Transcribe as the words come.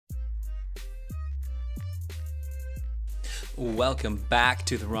Welcome back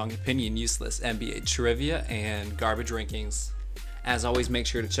to the Wrong Opinion, Useless NBA Trivia and Garbage Rankings. As always, make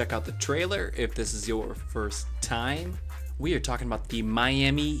sure to check out the trailer if this is your first time. We are talking about the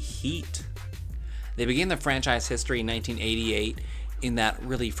Miami Heat. They began their franchise history in 1988 in that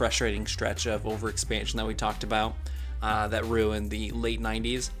really frustrating stretch of overexpansion that we talked about that ruined the late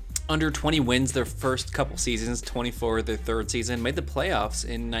 90s. Under 20 wins their first couple seasons, 24 their third season, made the playoffs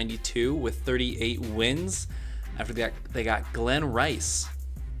in 92 with 38 wins. After they got Glenn Rice,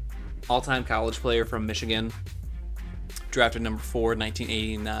 all-time college player from Michigan, drafted number 4 in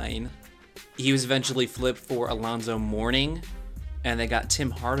 1989. He was eventually flipped for Alonzo Mourning, and they got Tim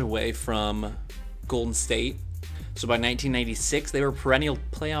Hardaway from Golden State. So by 1996, they were a perennial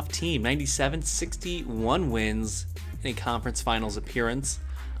playoff team, 97, 61 wins in a conference finals appearance.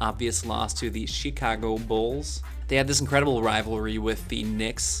 Obvious loss to the Chicago Bulls. They had this incredible rivalry with the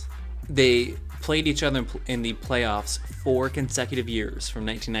Knicks. They played each other in the playoffs 4 consecutive years from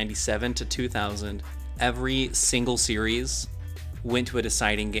 1997 to 2000. Every single series went to a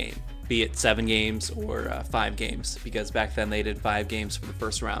deciding game, be it 7 games or 5 games, because back then they did 5 games for the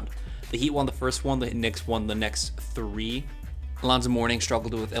first round. The Heat won the first one, the Knicks won the next 3. Alonzo Mourning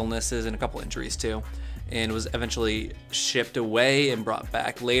struggled with illnesses and a couple injuries too, and was eventually shipped away and brought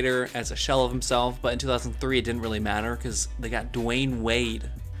back later as a shell of himself. But in 2003, it didn't really matter because they got Dwayne Wade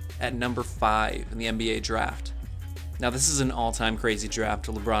at number 5 in the NBA draft. Now this is an all-time crazy draft.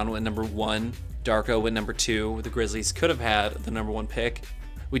 LeBron went number 1, Darko went number 2. The Grizzlies could have had the number 1 pick.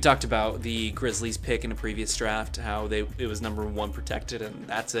 We talked about the Grizzlies pick in a previous draft, how it was number 1 protected, and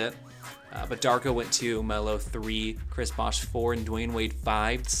that's it. But Darko went 2, Melo 3, Chris Bosh 4, and Dwayne Wade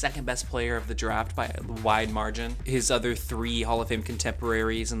 5, second best player of the draft by a wide margin. His other 3 Hall of Fame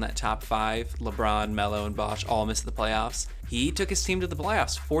contemporaries in that top 5, LeBron, Melo, and Bosh, all missed the playoffs. He took his team to the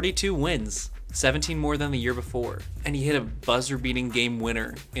playoffs, 42 wins, 17 more than the year before, and he hit a buzzer-beating game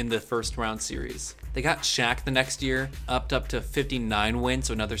winner in the first round series. They got Shaq the next year, upped up to 59 wins,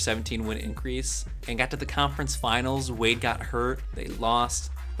 so another 17-win increase, and got to the conference finals. Wade got hurt, they lost.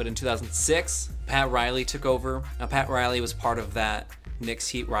 But in 2006, Pat Riley took over. Now, Pat Riley was part of that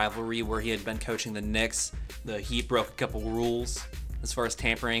Knicks-Heat rivalry where he had been coaching the Knicks. The Heat broke a couple rules as far as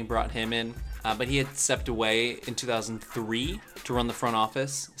tampering, brought him in. But he had stepped away in 2003 to run the front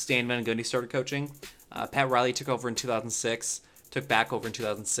office. Stan Van Gundy started coaching. Pat Riley took over in 2006, took back over in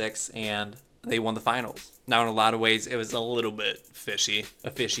 2006, and they won the finals. Now, in a lot of ways, it was a little bit fishy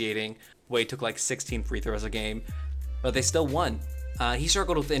officiating. Wade took like 16 free throws a game, but they still won. He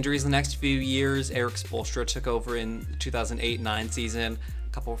struggled with injuries the next few years. Eric Spoelstra took over in the 2008-09 season, a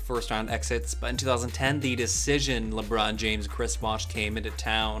couple of first-round exits. But in 2010, the decision LeBron James and Chris Bosh came into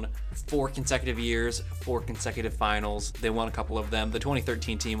town. 4 consecutive years, 4 consecutive finals. They won a couple of them. The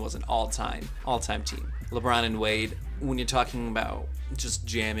 2013 team was an all-time team. LeBron and Wade, when you're talking about just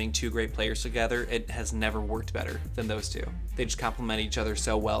jamming 2 great players together, it has never worked better than those two. They just complement each other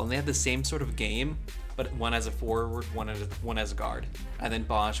so well, and they had the same sort of game, but one as a forward, one as a guard. And then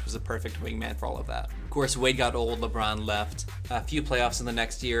Bosh was a perfect wingman for all of that. Of course, Wade got old, LeBron left. A few playoffs in the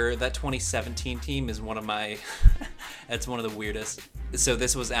next year. That 2017 team is one of my, it's one of the weirdest. So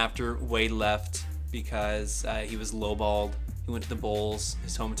this was after Wade left because he was lowballed. He went to the Bulls,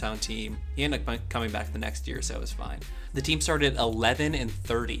 his hometown team. He ended up coming back the next year, so it was fine. The team started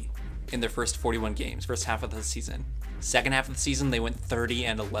 11-30 in their first 41 games, first half of the season. Second half of the season, they went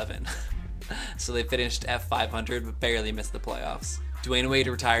 30-11. So they finished at 500, but barely missed the playoffs. Dwayne Wade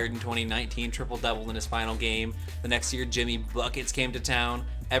retired in 2019, triple-doubled in his final game. The next year, Jimmy Buckets came to town.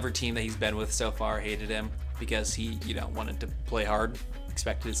 Every team that he's been with so far hated him because he, wanted to play hard,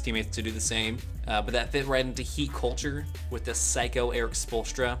 expected his teammates to do the same. But that fit right into Heat culture with the psycho Eric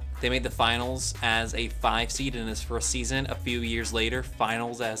Spoelstra. They made the finals as a 5 seed in his first season. A few years later,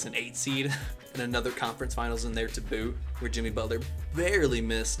 finals as an 8 seed. And another conference finals in there to boot, where Jimmy Butler barely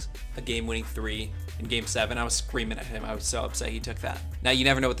missed a game-winning 3 in Game 7. I was screaming at him. I was so upset he took that. Now, you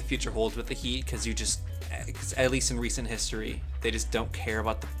never know what the future holds with the Heat because at least in recent history, they just don't care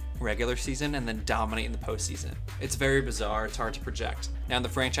about the regular season and then dominate in the postseason. It's very bizarre. It's hard to project. Now, in the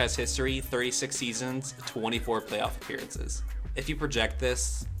franchise history, 36 seasons, 24 playoff appearances. If you project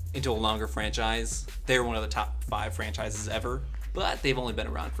this into a longer franchise, they're one of the top 5 franchises ever, but they've only been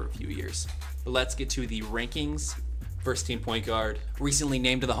around for a few years. But let's get to the rankings. First team point guard, recently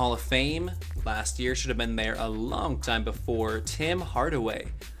named to the Hall of Fame. Last year, should have been there a long time before. Tim Hardaway,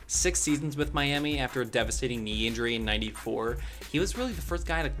 6 seasons with Miami after a devastating knee injury in '94. He was really the first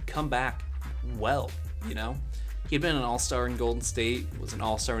guy to come back well, He had been an all-star in Golden State, was an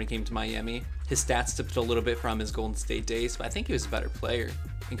all-star when he came to Miami. His stats dipped a little bit from his Golden State days, but I think he was a better player.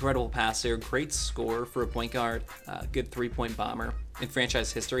 Incredible passer, great scorer for a point guard, good three-point bomber. In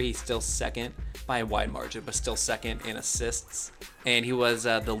franchise history, he's still second by a wide margin, but still second in assists. And he was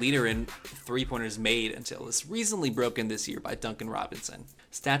the leader in three-pointers made until this recently broken this year by Duncan Robinson.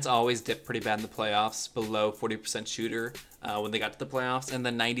 Stats always dip pretty bad in the playoffs, below 40% shooter when they got to the playoffs. In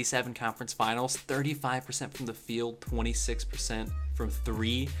the 97 conference finals, 35% from the field, 26% from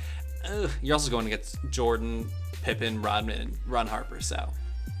three. You're also going against Jordan, Pippen, Rodman, Ron Harper, so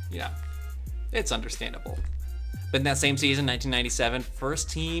yeah, it's understandable. But in that same season, 1997, first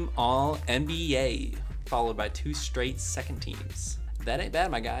team All-NBA, followed by 2 straight second teams. That ain't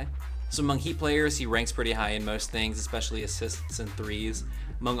bad, my guy. So among Heat players, he ranks pretty high in most things, especially assists and threes.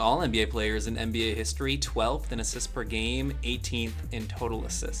 Among all NBA players in NBA history, 12th in assists per game, 18th in total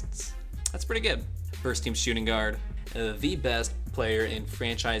assists. That's pretty good. First team shooting guard, the best player in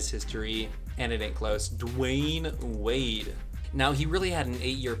franchise history, and it ain't close, Dwayne Wade. Now, he really had an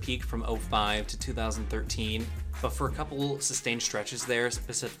 8-year peak from 2005 to 2013, but for a couple sustained stretches there,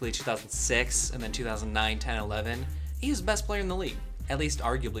 specifically 2006 and then 2009, 10, 11, he was the best player in the league. At least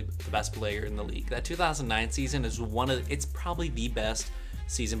arguably the best player in the league. That 2009 season is it's probably the best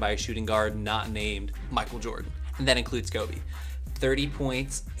season by a shooting guard not named Michael Jordan, and that includes Kobe. 30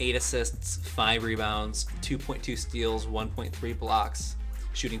 points, 8 assists, 5 rebounds, 2.2 steals, 1.3 blocks,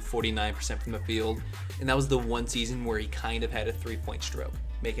 shooting 49% from the field. And that was the one season where he kind of had a 3-point stroke,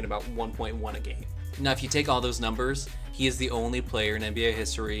 making about 1.1 a game. Now, if you take all those numbers, he is the only player in NBA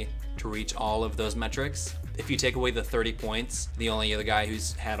history to reach all of those metrics. If you take away the 30 points, the only other guy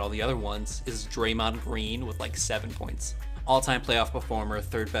who's had all the other ones is Draymond Green with like 7 points. All-time playoff performer,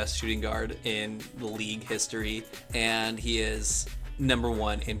 3rd best shooting guard in the league history, and he is number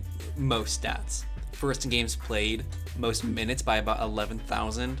 1 in most stats. First in games played, most minutes by about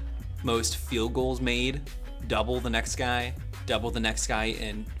 11,000, most field goals made, double the next guy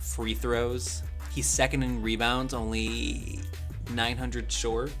in free throws. He's second in rebounds, only 900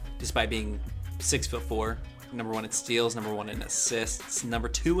 short, despite being 6'4". Number 1 in steals, number 1 in assists, number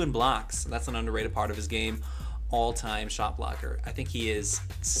 2 in blocks. That's an underrated part of his game. All-time shot blocker. I think he was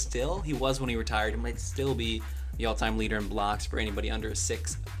when he retired. He might still be the all-time leader in blocks for anybody under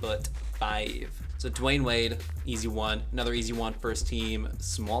 6'5". So Dwayne Wade, easy one. Another easy one, first team,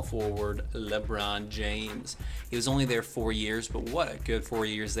 small forward, LeBron James. He was only there 4 years, but what a good 4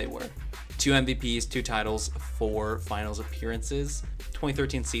 years they were. 2 MVPs, 2 titles, 4 finals appearances.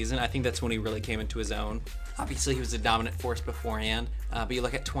 2013 season, I think that's when he really came into his own. Obviously, he was a dominant force beforehand, but you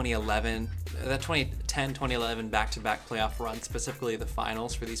look at 2011, that 2010-2011 back-to-back playoff run, specifically the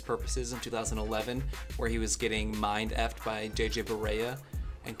finals for these purposes in 2011, where he was getting mind-effed by JJ Barea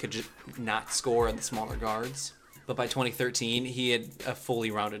and could just not score on the smaller guards. But by 2013, he had a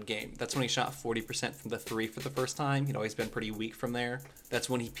fully rounded game. That's when he shot 40% from the 3 for the first time. He'd always been pretty weak from there. That's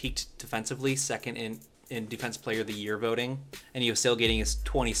when he peaked defensively, second in Defense Player of the Year voting, and he was still getting his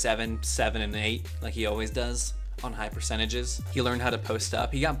 27, 7, and 8 like he always does on high percentages. He learned how to post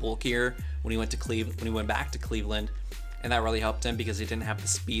up. He got bulkier when he went back to Cleveland, and that really helped him because he didn't have the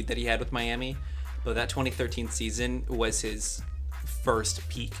speed that he had with Miami. But that 2013 season was his first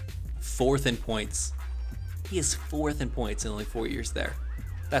peak. 4th in points. He is 4th in points in only 4 years there.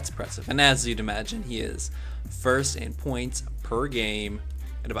 That's impressive. And as you'd imagine, he is 1st in points per game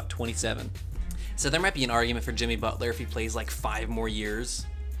at about 27. So there might be an argument for Jimmy Butler if he plays like 5 more years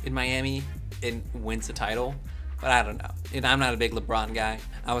in Miami and wins the title, but I don't know. And I'm not a big LeBron guy.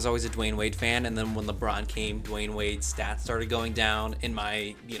 I was always a Dwayne Wade fan, and then when LeBron came, Dwayne Wade's stats started going down.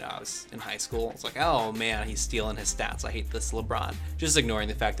 I was in high school. I was like, oh man, he's stealing his stats. I hate this LeBron. Just ignoring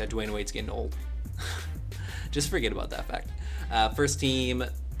the fact that Dwayne Wade's getting old. Just forget about that fact. First team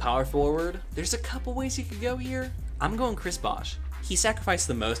power forward. There's a couple ways you could go here. I'm going Chris Bosh. He sacrificed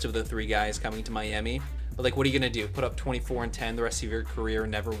the most of the 3 guys coming to Miami, but like, what are you gonna do? Put up 24 and 10 the rest of your career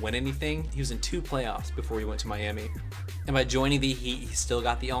and never win anything? He was in 2 playoffs before he went to Miami, and by joining the Heat, he still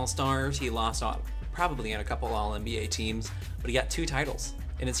got the All-Stars. He lost probably on a couple All-NBA teams, but he got 2 titles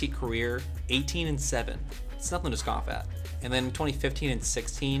in his Heat career. 18 and 7. It's nothing to scoff at. And then 2015 and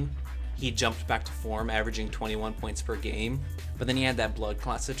 16, he jumped back to form, averaging 21 points per game, but then he had that blood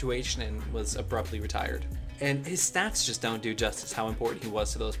clot situation and was abruptly retired. And his stats just don't do justice how important he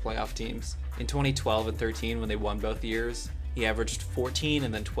was to those playoff teams. In 2012 and 13, when they won both years, he averaged 14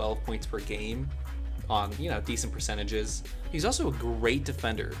 and then 12 points per game on, decent percentages. He's also a great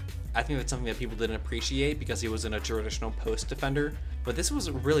defender. I think that's something that people didn't appreciate because he wasn't a traditional post defender. But this was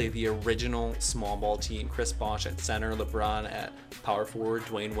really the original small ball team. Chris Bosh at center, LeBron at power forward,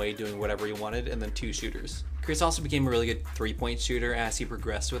 Dwayne Wade doing whatever he wanted, and then 2 shooters. Chris also became a really good 3-point shooter as he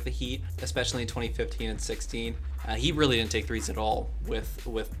progressed with the Heat, especially in 2015 and 16. He really didn't take threes at all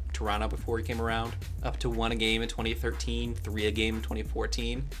with Toronto before he came around. Up to 1 a game in 2013, 3 a game in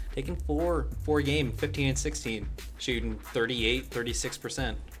 2014, taking 4 a game in 15 and 16, shooting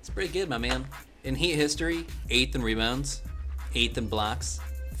 36%. It's pretty good, my man. In Heat history, 8th in rebounds, 8th in blocks,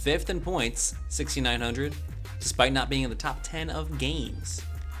 5th in points, 6,900, despite not being in the top 10 of games.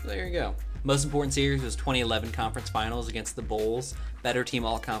 So there you go. Most important series was 2011 conference finals against the Bulls. Better team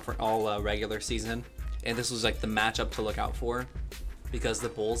all regular season. And this was like the matchup to look out for because the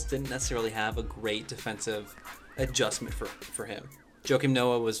Bulls didn't necessarily have a great defensive adjustment for him. Joakim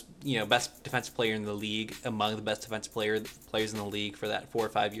Noah was, best defensive player in the league, among the best defensive players in the league for that 4 or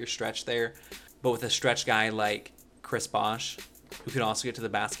 5 year stretch there. But with a stretch guy like Chris Bosh, who could also get to the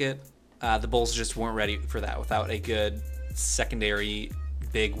basket, the Bulls just weren't ready for that without a good secondary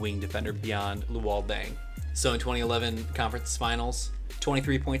big wing defender beyond Luol Deng. So in 2011 conference finals,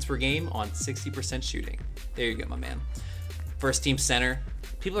 23 points per game on 60% shooting. There you go, my man. First team center.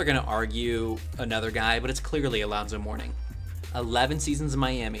 People are going to argue another guy, but it's clearly Alonzo Mourning. 11 seasons in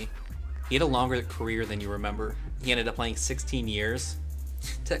Miami. He had a longer career than you remember. He ended up playing 16 years.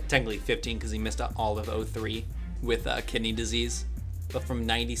 Technically 15 because he missed all of 03 with kidney disease. But from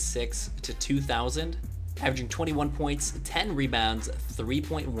 96 to 2000, averaging 21 points, 10 rebounds,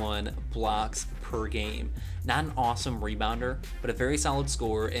 3.1 blocks per game. Not an awesome rebounder, but a very solid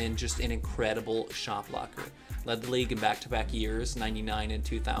scorer and just an incredible shot blocker. Led the league in back-to-back years, 99 and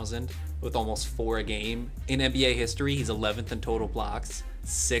 2000, with almost 4 a game. In NBA history, he's 11th in total blocks,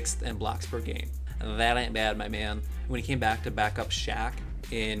 6th in blocks per game. That ain't bad, my man. When he came back to back up Shaq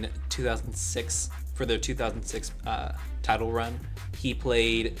in 2006 for their 2006 title run, he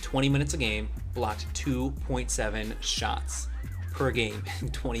played 20 minutes a game, blocked 2.7 shots per game in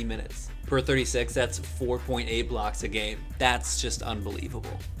 20 minutes. Per 36, that's 4.8 blocks a game. That's just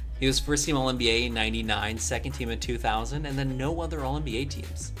unbelievable. He was first team All-NBA in 99, second team in 2000, and then no other All-NBA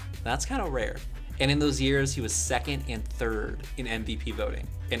teams. That's kind of rare. And in those years, he was second and third in MVP voting.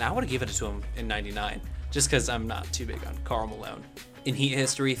 And I would have given it to him in 99, just because I'm not too big on Karl Malone. In Heat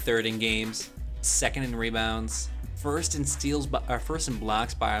history, third in games, second in rebounds, first in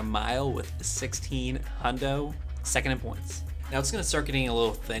blocks by a mile with 16 hundo, second in points. Now it's going to start getting a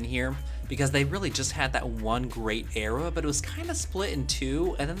little thin here because they really just had that one great era, but it was kind of split in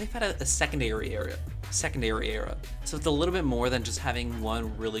 2, and then they've had a secondary era. So it's a little bit more than just having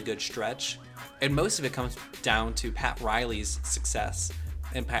one really good stretch. And most of it comes down to Pat Riley's success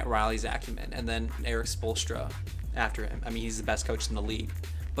and Pat Riley's acumen, and then Eric Spoelstra after him. I mean, he's the best coach in the league.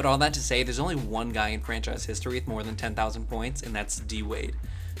 But all that to say, there's only one guy in franchise history with more than 10,000 points, and that's D. Wade.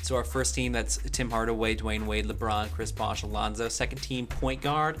 So our first team, that's Tim Hardaway, Dwayne Wade, LeBron, Chris Bosh, Alonzo. Second team, point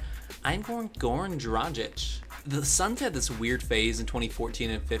guard, I'm going Goran Dragic. The Suns had this weird phase in 2014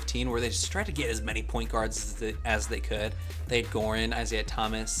 and 15 where they just tried to get as many point guards as they could. They had Goran, Isaiah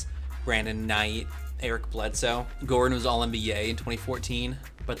Thomas, Brandon Knight, Eric Bledsoe. Goran was All-NBA in 2014,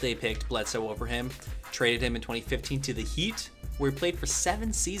 but they picked Bledsoe over him. Traded him in 2015 to the Heat, where he played for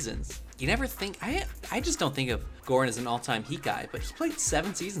 7 seasons. You never think, I just don't think of Goran as an all-time Heat guy, but he played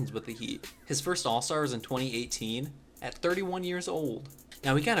 7 seasons with the Heat. His first All-Star was in 2018 at 31 years old.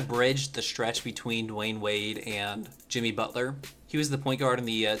 Now we kind of bridged the stretch between Dwayne Wade and Jimmy Butler. He was the point guard in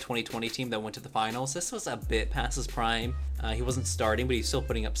the 2020 team that went to the finals. This was a bit past his prime. He wasn't starting, but he's still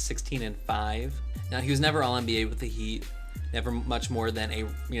putting up 16 and 5. Now he was never All-NBA with the Heat, never much more than a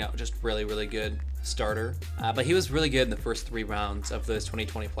just really, really good starter. But he was really good in the first 3 rounds of those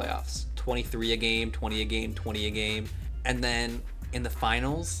 2020 playoffs. 23 a game, 20 a game, 20 a game. And then in the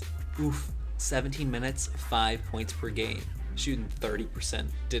finals, 17 minutes, 5 points per game. Shooting 30%,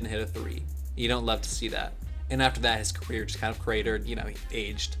 didn't hit a 3. You don't love to see that. And after that, his career just kind of cratered. He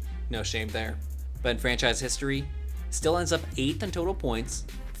aged. No shame there. But in franchise history, still ends up 8th in total points,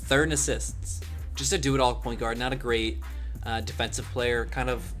 3rd in assists. Just a do-it-all point guard, not a great defensive player, kind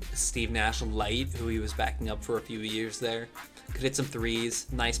of Steve Nash light, who he was backing up for a few years there. Could hit some threes,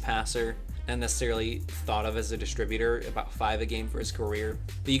 nice passer, not necessarily thought of as a distributor, about 5 a game for his career,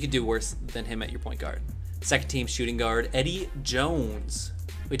 but you could do worse than him at your point guard. Second team shooting guard, Eddie Jones.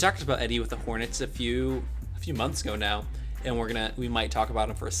 We talked about Eddie with the Hornets a few months ago now, and we might talk about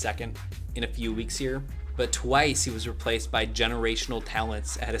him for a second in a few weeks here. But twice he was replaced by generational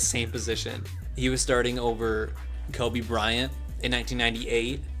talents at his same position. He was starting over Kobe Bryant in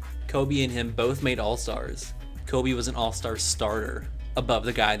 1998. Kobe and him both made All-Stars. Kobe was an All-Star starter above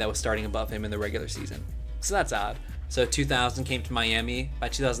the guy that was starting above him in the regular season. So that's odd. So 2000 came to Miami. By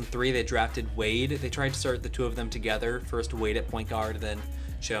 2003, they drafted Wade. They tried to start the two of them together. First Wade at point guard, then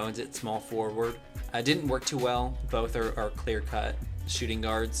Jones at small forward. It didn't work too well. Both are clear-cut shooting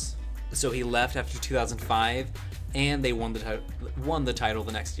guards. So he left after 2005, and they won the title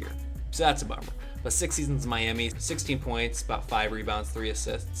the next year. So that's a bummer. But 6 seasons in Miami, 16 points, about 5 rebounds, 3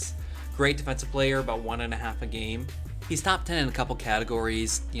 assists. Great defensive player, about 1.5 a game. He's top 10 in a couple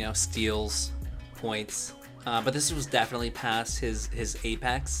categories, steals, points. But this was definitely past his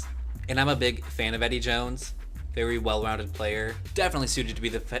apex. And I'm a big fan of Eddie Jones. Very well-rounded player. Definitely suited to be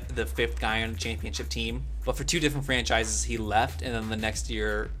the 5th guy on a championship team. But for 2 different franchises, he left, and then the next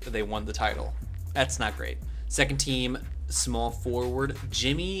year, they won the title. That's not great. Second team, small forward,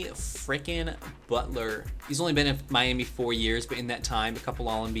 Jimmy frickin' Butler. He's only been in Miami 4 years, but in that time, a couple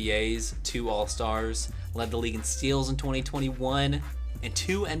All-NBAs, 2 All-Stars, led the league in steals in 2021, and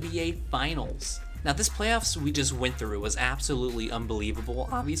 2 NBA Finals. Now, this playoffs we just went through was absolutely unbelievable.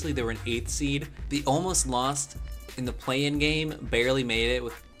 Obviously, they were an 8th seed. They almost lost in the play-in game, barely made it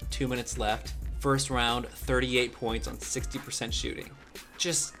with 2 minutes left. First round, 38 points on 60% shooting.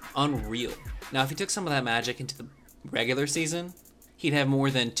 Just unreal. Now, if he took some of that magic into the regular season, he'd have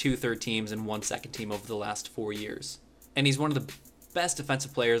more than 2 third teams and 1 second team over the last 4 years. And he's one of the best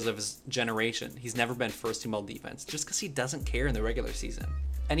defensive players of his generation. He's never been first team all defense just because he doesn't care in the regular season.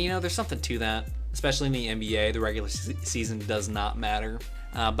 And there's something to that, especially in the NBA. The regular season does not matter.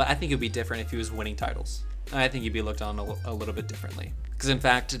 But I think it would be different if he was winning titles. I think he'd be looked on a little bit differently. Because in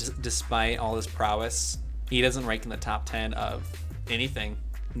fact, despite all his prowess, he doesn't rank in the top 10 of anything,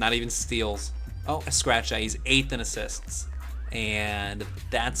 not even steals. Oh, scratch that. He's 8th in assists. And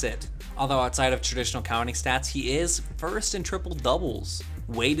that's it. Although outside of traditional counting stats, he is first in triple doubles.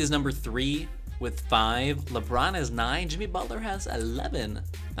 Wade is number 3 with 5. LeBron has 9. Jimmy Butler has 11.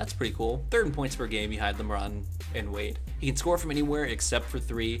 That's pretty cool. 3rd in points per game behind LeBron and Wade. He can score from anywhere except for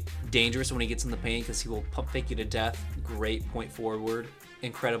 3. Dangerous when he gets in the paint because he will pump fake you to death. Great point forward.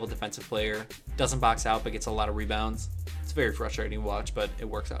 Incredible defensive player. Doesn't box out but gets a lot of rebounds. It's very frustrating to watch, but it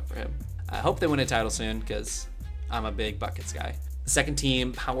works out for him. I hope they win a title soon because I'm a big buckets guy. Second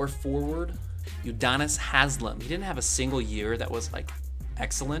team, power forward, Udonis Haslem. He didn't have a single year that was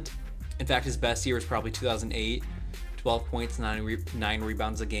excellent. In fact, his best year was probably 2008, 12 points, 9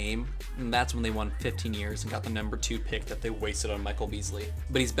 rebounds a game. And that's when they won 15 years and got the number 2 pick that they wasted on Michael Beasley.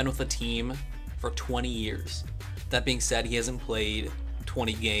 But he's been with the team for 20 years. That being said, he hasn't played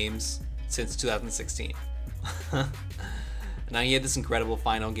 20 games since 2016. Now he had this incredible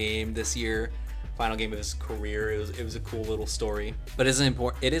final game this year, final game of his career. It was a cool little story. But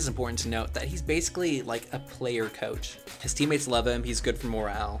it is important to note that he's basically like a player coach. His teammates love him, he's good for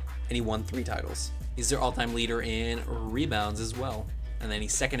morale, and he won 3 titles. He's their all-time leader in rebounds as well. And then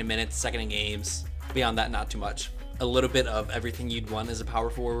he's second in minutes, second in games. Beyond that, not too much. A little bit of everything you'd want as a power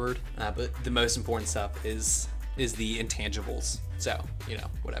forward, but the most important stuff is the intangibles. So,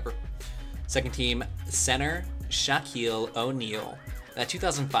 whatever. Second team, center, Shaquille O'Neal. That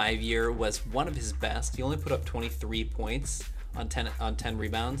 2005 year was one of his best. He only put up 23 points on 10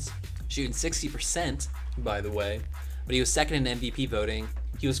 rebounds, shooting 60%, by the way. But he was second in MVP voting.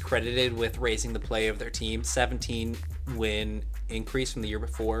 He was credited with raising the play of their team, 17-win increase from the year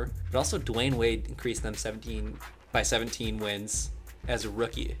before. But also Dwayne Wade increased them by 17 wins as a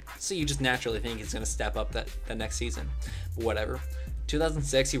rookie. So you just naturally think he's going to step up that next season. But whatever.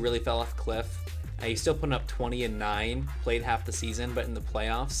 2006, he really fell off a cliff. He's still putting up 20 and 9, played half the season, but in the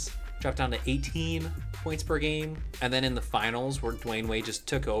playoffs, dropped down to 18 points per game. And then in the finals, where Dwayne Wade just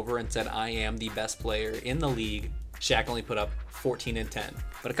took over and said, I am the best player in the league, Shaq only put up 14 and 10.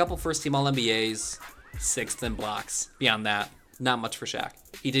 But a couple first-team All-NBAs, 6th in blocks. Beyond that, not much for Shaq.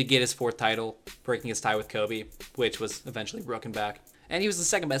 He did get his 4th title, breaking his tie with Kobe, which was eventually broken back. And he was the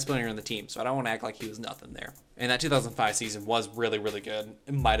second best player on the team, so I don't want to act like he was nothing there. And that 2005 season was really, really good.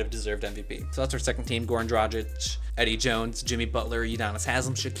 It might have deserved MVP. So that's our second team: Goran Dragic, Eddie Jones, Jimmy Butler, Udonis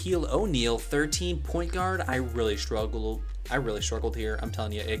Haslem, Shaquille O'Neal, 13 point guard. I really struggled here. I'm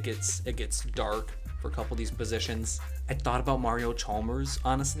telling you, it gets dark for a couple of these positions. I thought about Mario Chalmers,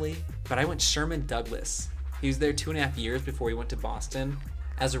 honestly, but I went Sherman Douglas. He was there 2.5 years before he went to Boston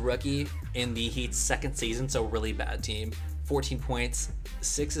as a rookie in the Heat's second season, so really bad team. 14 points,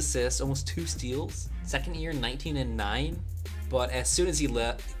 6 assists, almost 2 steals. Second year, 19 and 9. But as soon as he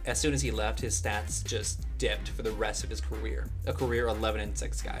left, his stats just dipped for the rest of his career. A career 11 and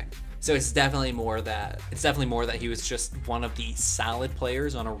 6 guy. So it's definitely more that he was just one of the solid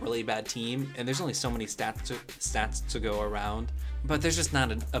players on a really bad team. And there's only so many stats to go around. But there's just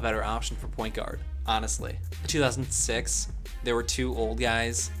not a better option for point guard, honestly. In 2006, there were 2 old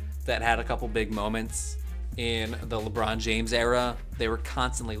guys that had a couple big moments. in the LeBron James era, they were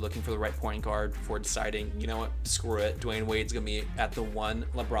constantly looking for the right point guard before deciding, you know what, screw it. Dwayne Wade's going to be at the one,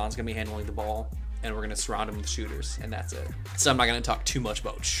 LeBron's going to be handling the ball, and we're going to surround him with shooters, and that's it. So I'm not going to talk too much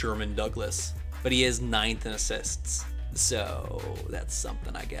about Sherman Douglas, but he is 9th in assists. So that's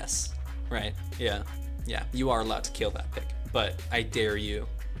something, I guess. Right? Yeah. Yeah, you are allowed to kill that pick, but I dare you,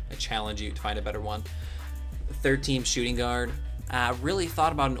 I challenge you to find a better one. Third team shooting guard. Really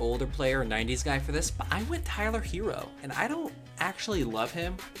thought about an older player, a 90s guy for this, but I went Tyler Hero, and I don't actually love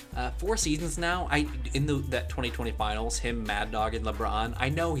him. 4 seasons now, that 2020 finals, him, Mad Dog, and LeBron, I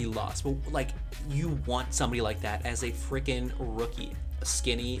know he lost, but like, you want somebody like that as a freaking rookie. A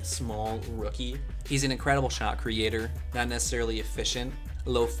skinny, small rookie. He's an incredible shot creator, not necessarily efficient,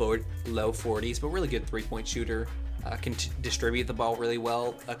 low 40s, but really good 3-point shooter. Can distribute the ball really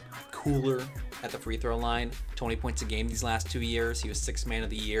well, a cooler at the free throw line, 20 points a game these last 2 years. He was 6th man of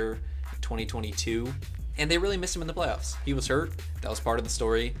the year in 2022, and they really missed him in the playoffs. He was hurt. That was part of the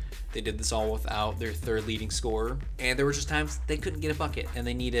story. They did this all without their 3rd leading scorer, and there were just times they couldn't get a bucket, and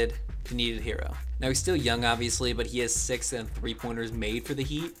they needed Hero. Now he's still young, obviously, but he has 6 and 3-pointers made for the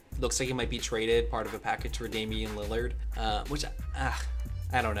Heat. Looks like he might be traded, part of a package for Damian Lillard, which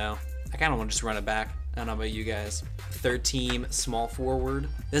I don't know. I kind of want to just run it back. I don't know about you guys. 3rd team, small forward.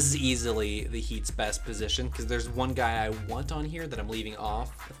 This is easily the Heat's best position because there's one guy I want on here that I'm leaving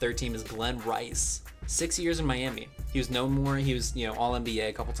off. The 3rd team is Glenn Rice. 6 years in Miami. He was known more. He was, All NBA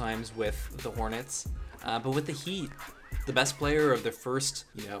a couple times with the Hornets. But with the Heat, the best player of the first,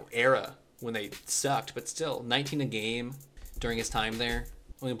 era when they sucked, but still 19 a game during his time there.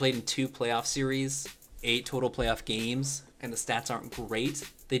 Only played in 2 playoff series, 8 total playoff games, and the stats aren't great.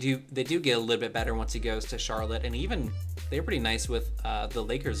 They do get a little bit better once he goes to Charlotte, and even they were pretty nice with the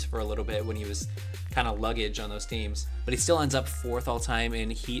Lakers for a little bit when he was kind of luggage on those teams. But he still ends up 4th all time in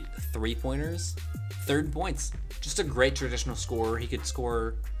Heat 3-pointers, 3rd points. Just a great traditional scorer. He could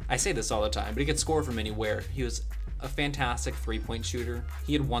score. I say this all the time, but he could score from anywhere. He was a fantastic 3-point shooter.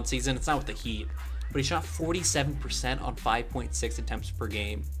 He had one season. It's not with the Heat, but he shot 47% on 5.6 attempts per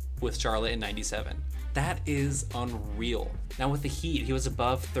game with Charlotte in '97. That is unreal. Now with the Heat, he was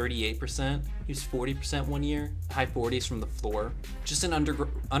above 38%. He was 40% one year, high 40s from the floor. Just an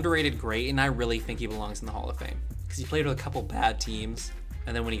underrated great, and I really think he belongs in the Hall of Fame because he played with a couple bad teams,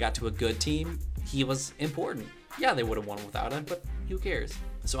 and then when he got to a good team, he was important. Yeah, they would have won without him, but who cares?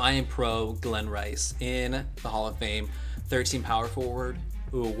 So I am pro Glenn Rice in the Hall of Fame. 3rd team power forward.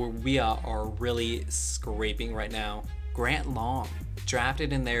 Ooh, we are really scraping right now. Grant Long,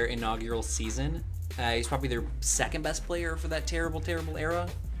 drafted in their inaugural season. He's probably their 2nd best player for that terrible era.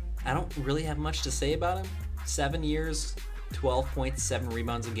 I don't really have much to say about him. 7 years, 12 points, 7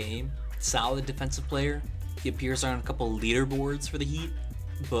 rebounds a game. Solid defensive player. He appears on a couple leaderboards for the Heat,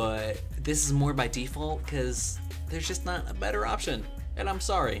 but this is more by default because there's just not a better option. And I'm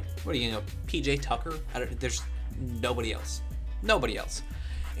sorry. What do you know, PJ Tucker? There's nobody else. Nobody else.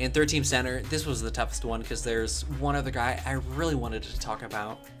 And 3rd team center, this was the toughest one because there's one other guy I really wanted to talk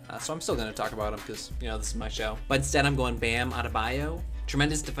about. So I'm still going to talk about him because, this is my show. But instead, I'm going Bam Adebayo.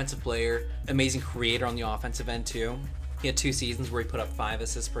 Tremendous defensive player, amazing creator on the offensive end, too. He had 2 seasons where he put up 5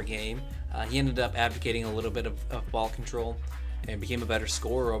 assists per game. He ended up advocating a little bit of ball control and became a better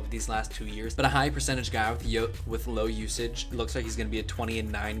scorer over these last 2 years. But a high percentage guy with low usage. It looks like he's going to be a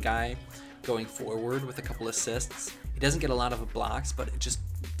 20-9 guy going forward with a couple assists. He doesn't get a lot of blocks, but just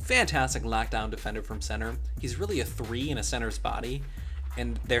fantastic lockdown defender from center. He's really a 3 in a center's body,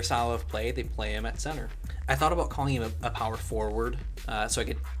 and their style of play, they play him at center. I thought about calling him a power forward, so I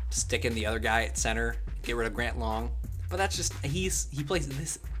could stick in the other guy at center, get rid of Grant Long. But that's just, he plays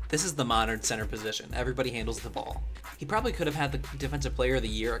this. This is the modern center position. Everybody handles the ball. He probably could have had the defensive player of the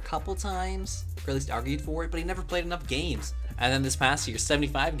year a couple times, or at least argued for it, but he never played enough games. And then this past year,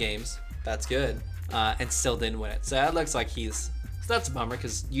 75 games. That's good. And still didn't win it. So that looks like so that's a bummer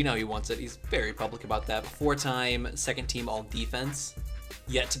because he wants it. He's very public about that. 4-time 2nd team all defense.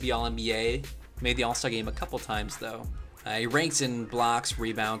 Yet to be all NBA. Made the All-Star game a couple times though. He ranks in blocks,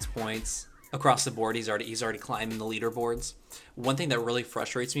 rebounds, points. Across the board, he's already climbing the leaderboards. One thing that really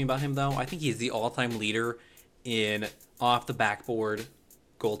frustrates me about him though, I think he's the all-time leader in off the backboard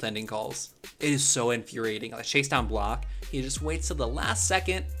goaltending calls. It is so infuriating. Like chase down block, he just waits till the last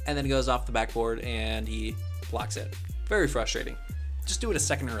second and then goes off the backboard and he blocks it. Very frustrating. Just do it a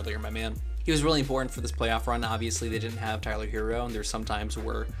second earlier, my man. He was really important for this playoff run. Obviously, they didn't have Tyler Hero, and there's some times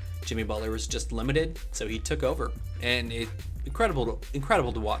where Jimmy Butler was just limited, so he took over. And it's incredible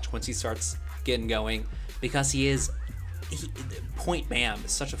to watch once he starts getting going because he is Point Bam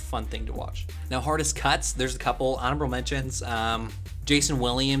is such a fun thing to watch. Now, hardest cuts, there's a couple honorable mentions. Jason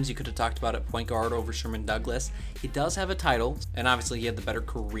Williams, you could have talked about at point guard over Sherman Douglas. He does have a title, and obviously he had the better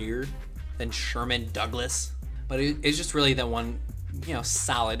career than Sherman Douglas. But it's just really that one,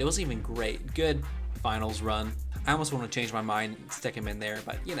 solid. It wasn't even great. Good finals run. I almost want to change my mind and stick him in there,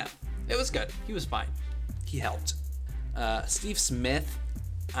 but it was good. He was fine. He helped. Steve Smith,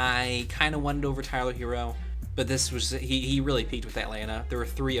 I kind of wanted over Tyler Hero, but this was he really peaked with Atlanta. There were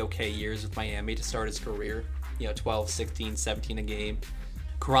 3 okay years with Miami to start his career. 12, 16, 17 a game.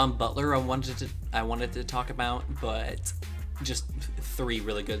 Caron Butler, I wanted to talk about, but just 3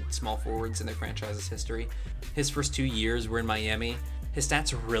 really good small forwards in their franchise's history. His first 2 years were in Miami. His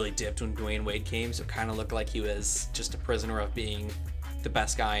stats really dipped when Dwayne Wade came, so it kind of looked like he was just a prisoner of being the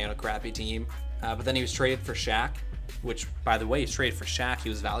best guy on a crappy team. But then he was traded for Shaq, which, by the way, he was traded for Shaq. He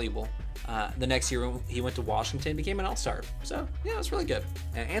was valuable. The next year, he went to Washington, became an all-star. So, yeah, it was really good.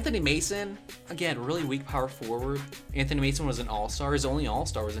 And Anthony Mason, again, really weak power forward. Anthony Mason was an all-star. His only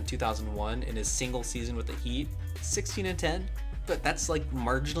all-star was in 2001 in his single season with the Heat. 16-10. But that's like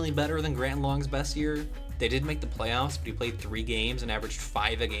marginally better than Grant Long's best year. They did make the playoffs, but he played 3 games and averaged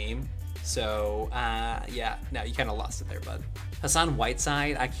 5 a game. So, you kind of lost it there, bud. Hassan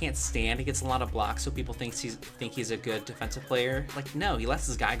Whiteside, I can't stand. He gets a lot of blocks, so people think he's a good defensive player. Like, no, he lets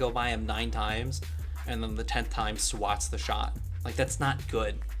this guy go by him 9 times, and then the 10th time swats the shot. Like, that's not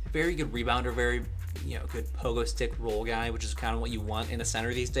good. Very good rebounder, very good pogo stick roll guy, which is kind of what you want in a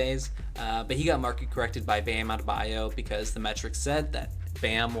center these days. But he got market corrected by Bam Adebayo because the metrics said that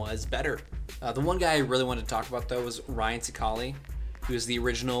Bam was better. The one guy I really wanted to talk about, though, was Ryan Sakali, who is the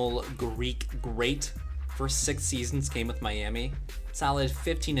original Greek great. First 6 seasons came with Miami. Solid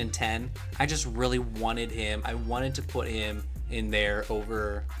 15-10. I just really wanted him. I wanted to put him in there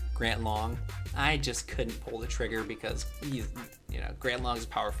over Grant Long. I just couldn't pull the trigger because he's, Grant Long's a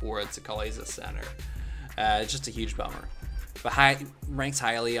power forward, Sakali's a center. It's just a huge bummer. But ranks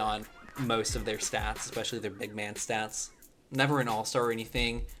highly on most of their stats, especially their big man stats. Never an all-star or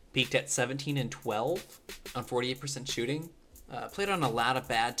anything. Peaked at 17-12 on 48% shooting. Played on a lot of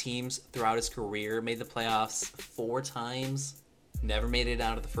bad teams throughout his career. Made the playoffs 4 times. Never made it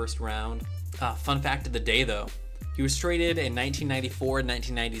out of the first round. Fun fact of the day, though. He was traded in 1994 and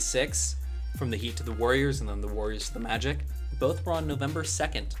 1996 from the Heat to the Warriors and then the Warriors to the Magic. Both were on November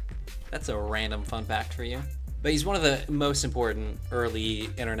 2nd. That's a random fun fact for you. But he's one of the most important early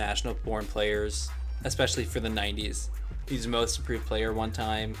international-born players, especially for the 90s. He's the most improved player one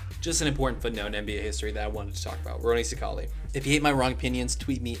time. Just an important footnote in NBA history that I wanted to talk about. Rony Sakali. If you hate my wrong opinions,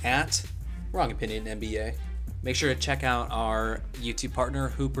 tweet me at WrongOpinionNBA. Make sure to check out our YouTube partner,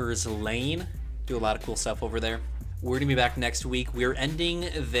 Hooper's Lane. Do a lot of cool stuff over there. We're going to be back next week. We're ending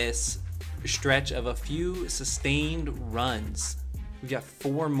this stretch of a few sustained runs. We've got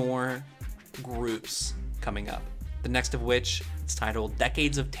 4 more groups coming up. The next of which is titled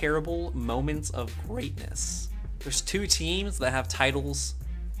Decades of Terrible Moments of Greatness. There's 2 teams that have titles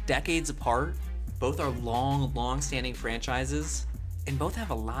decades apart. Both are long-standing franchises, and both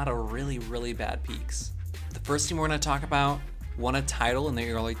have a lot of really, really bad peaks. The first team we're going to talk about won a title in the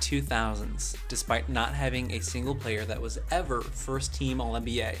early 2000s, despite not having a single player that was ever first-team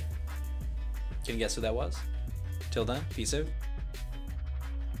All-NBA. Can you guess who that was? Till then, peace out.